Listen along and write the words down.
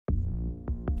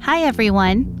Hi,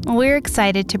 everyone. We're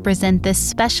excited to present this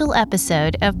special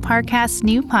episode of Parcast's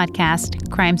new podcast,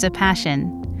 Crimes of Passion.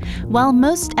 While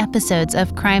most episodes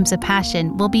of Crimes of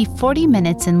Passion will be 40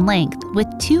 minutes in length with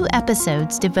 2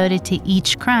 episodes devoted to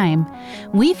each crime,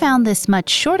 we found this much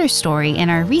shorter story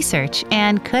in our research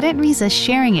and couldn't resist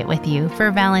sharing it with you for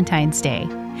Valentine's Day.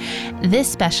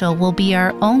 This special will be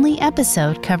our only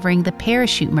episode covering the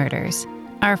parachute murders.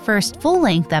 Our first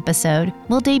full-length episode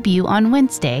will debut on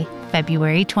Wednesday,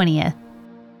 February 20th.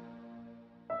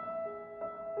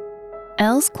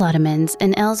 Els Cloetemans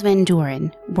and Els Van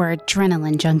Doren were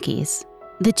adrenaline junkies.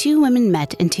 The 2 women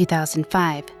met in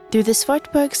 2005 through the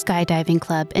Swartberg Skydiving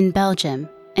Club in Belgium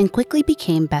and quickly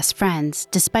became best friends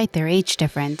despite their age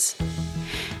difference.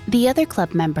 The other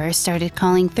club members started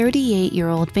calling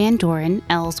 38-year-old Van Doren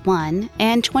Els 1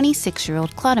 and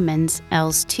 26-year-old Cloetemans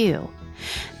Els 2.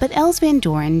 But Els Van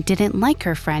Doren didn't like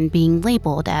her friend being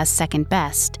labeled as second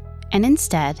best, and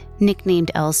instead nicknamed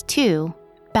Els 2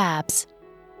 Babs.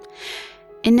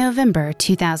 In November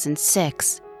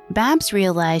 2006, Babs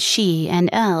realized she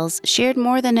and Els shared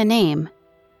more than a name.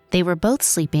 They were both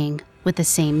sleeping with the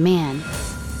same man,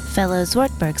 fellow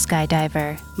Swartberg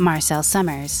skydiver Marcel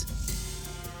Summers.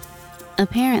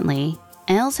 Apparently,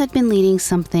 Els had been leading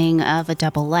something of a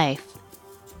double life.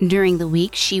 During the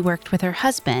week, she worked with her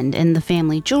husband in the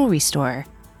family jewelry store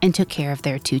and took care of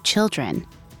their 2 children.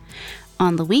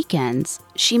 On the weekends,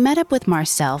 she met up with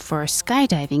Marcel for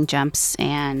skydiving jumps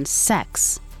and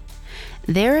sex.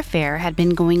 Their affair had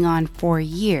been going on for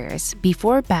years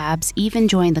before Babs even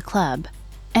joined the club,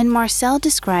 and Marcel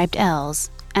described Els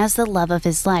as the love of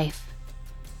his life.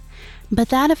 But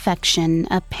that affection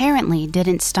apparently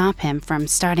didn't stop him from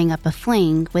starting up a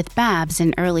fling with Babs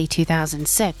in early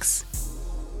 2006.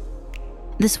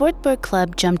 The Swartberg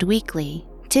Club jumped weekly,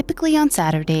 typically on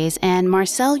Saturdays, and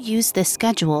Marcel used this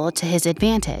schedule to his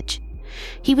advantage.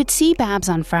 He would see Babs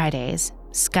on Fridays,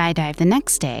 skydive the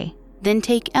next day, then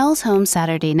take Els home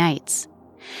Saturday nights.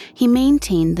 He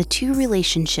maintained the 2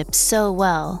 relationships so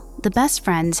well, the best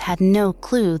friends had no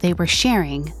clue they were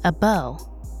sharing a beau.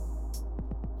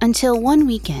 Until one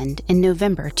weekend in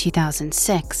November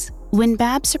 2006, when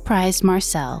Babs surprised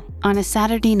Marcel on a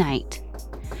Saturday night.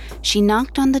 She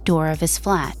knocked on the door of his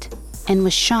flat and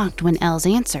was shocked when Els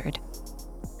answered.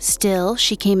 Still,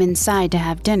 she came inside to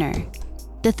have dinner.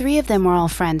 The 3 of them were all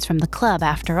friends from the club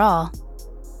after all.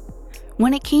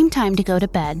 When it came time to go to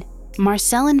bed,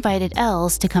 Marcel invited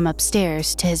Els to come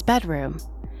upstairs to his bedroom.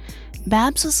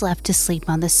 Babs was left to sleep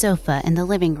on the sofa in the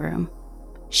living room.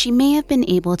 She may have been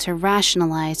able to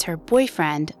rationalize her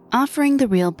boyfriend offering the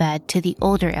real bed to the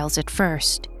older Els at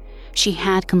first. She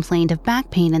had complained of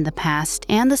back pain in the past,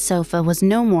 and the sofa was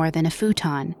no more than a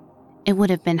futon. It would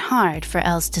have been hard for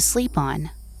Els to sleep on.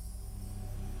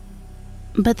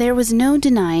 But there was no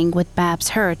denying what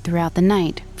Babs heard throughout the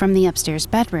night from the upstairs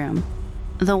bedroom.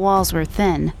 The walls were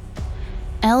thin.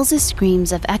 Els'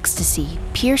 screams of ecstasy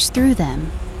pierced through them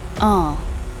all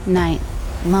night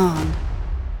long.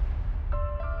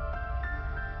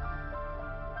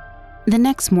 The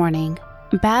next morning,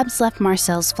 Babs left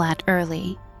Marcel's flat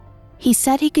early. He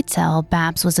said he could tell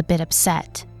Babs was a bit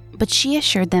upset, but she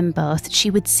assured them both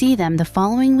she would see them the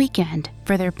following weekend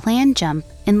for their planned jump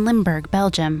in Limburg,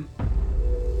 Belgium.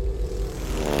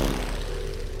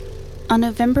 On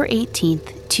November 18,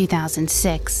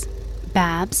 2006,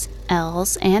 Babs,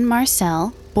 Els, and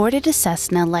Marcel boarded a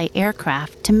Cessna light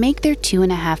aircraft to make their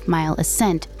 2.5-mile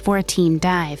ascent for a team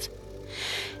dive.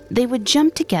 They would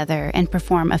jump together and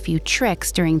perform a few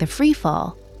tricks during the free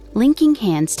fall, linking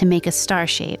hands to make a star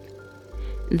shape.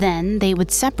 Then they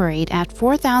would separate at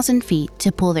 4,000 feet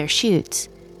to pull their chutes,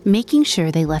 making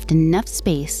sure they left enough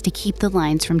space to keep the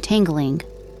lines from tangling.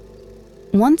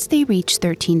 Once they reached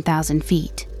 13,000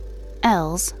 feet,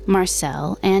 Els,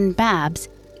 Marcel, and Babs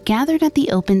gathered at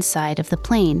the open side of the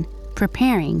plane,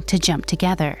 preparing to jump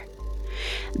together.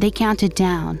 They counted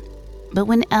down, but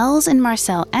when Els and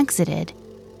Marcel exited,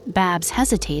 Babs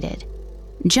hesitated,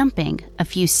 jumping a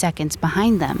few seconds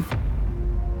behind them.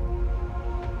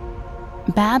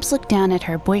 Babs looked down at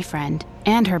her boyfriend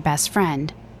and her best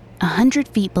friend, 100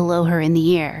 feet below her in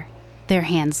the air, their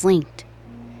hands linked.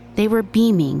 They were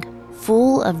beaming,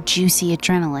 full of juicy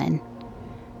adrenaline.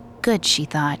 Good, she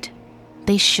thought.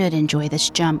 They should enjoy this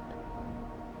jump.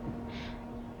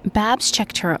 Babs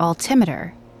checked her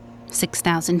altimeter,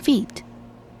 6,000 feet.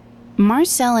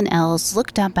 Marcel and Els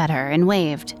looked up at her and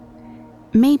waved.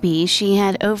 Maybe she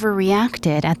had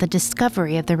overreacted at the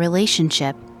discovery of the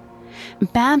relationship.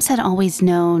 Babs had always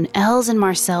known Els and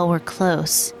Marcel were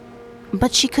close,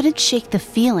 but she couldn't shake the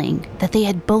feeling that they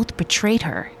had both betrayed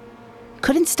her.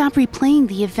 Couldn't stop replaying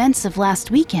the events of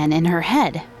last weekend in her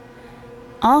head.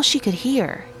 All she could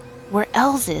hear were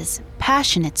Elle's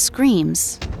passionate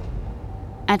screams.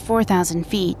 At 4,000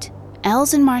 feet,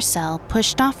 Els and Marcel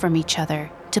pushed off from each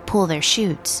other to pull their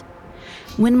chutes.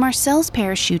 When Marcel's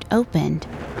parachute opened,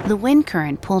 the wind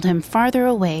current pulled him farther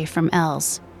away from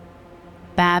Els.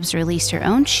 Babs released her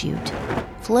own chute,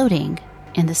 floating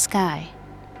in the sky.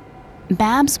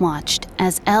 Babs watched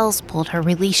as Els pulled her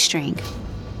release string,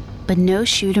 but no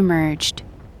chute emerged.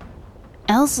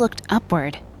 Els looked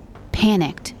upward,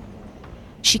 panicked.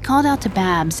 She called out to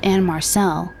Babs and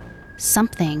Marcel.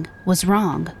 Something was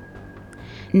wrong.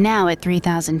 Now at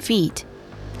 3,000 feet,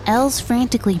 Els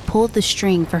frantically pulled the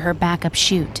string for her backup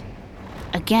chute.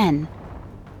 Again,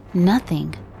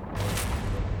 nothing.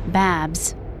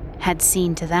 Babs had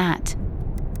seen to that.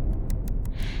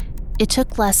 It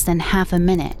took less than half a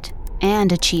minute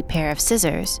and a cheap pair of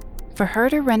scissors for her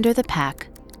to render the pack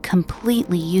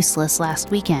completely useless last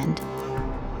weekend.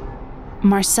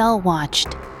 Marcel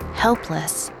watched,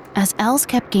 helpless, as Els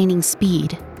kept gaining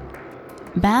speed.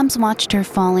 Babs watched her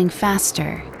falling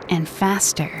faster and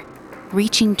faster,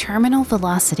 reaching terminal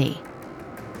velocity.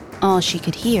 All she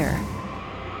could hear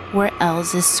were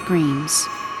Els' screams.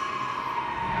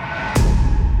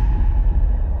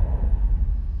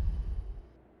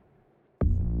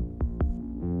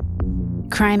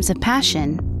 Crimes of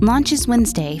Passion launches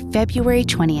Wednesday, February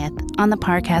 20th on the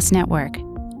Parcast Network.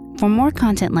 For more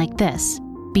content like this,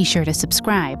 be sure to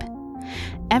subscribe.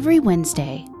 Every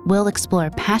Wednesday, we'll explore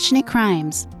passionate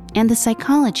crimes and the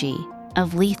psychology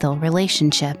of lethal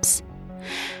relationships.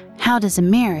 How does a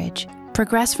marriage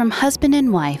progress from husband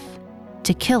and wife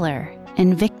to killer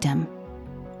and victim,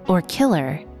 or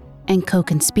killer and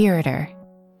co-conspirator?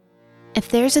 If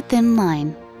there's a thin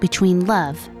line between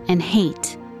love and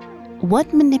hate,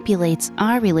 what manipulates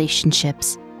our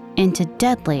relationships into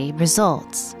deadly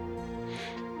results?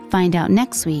 Find out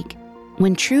next week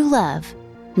when true love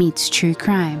meets true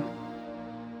crime.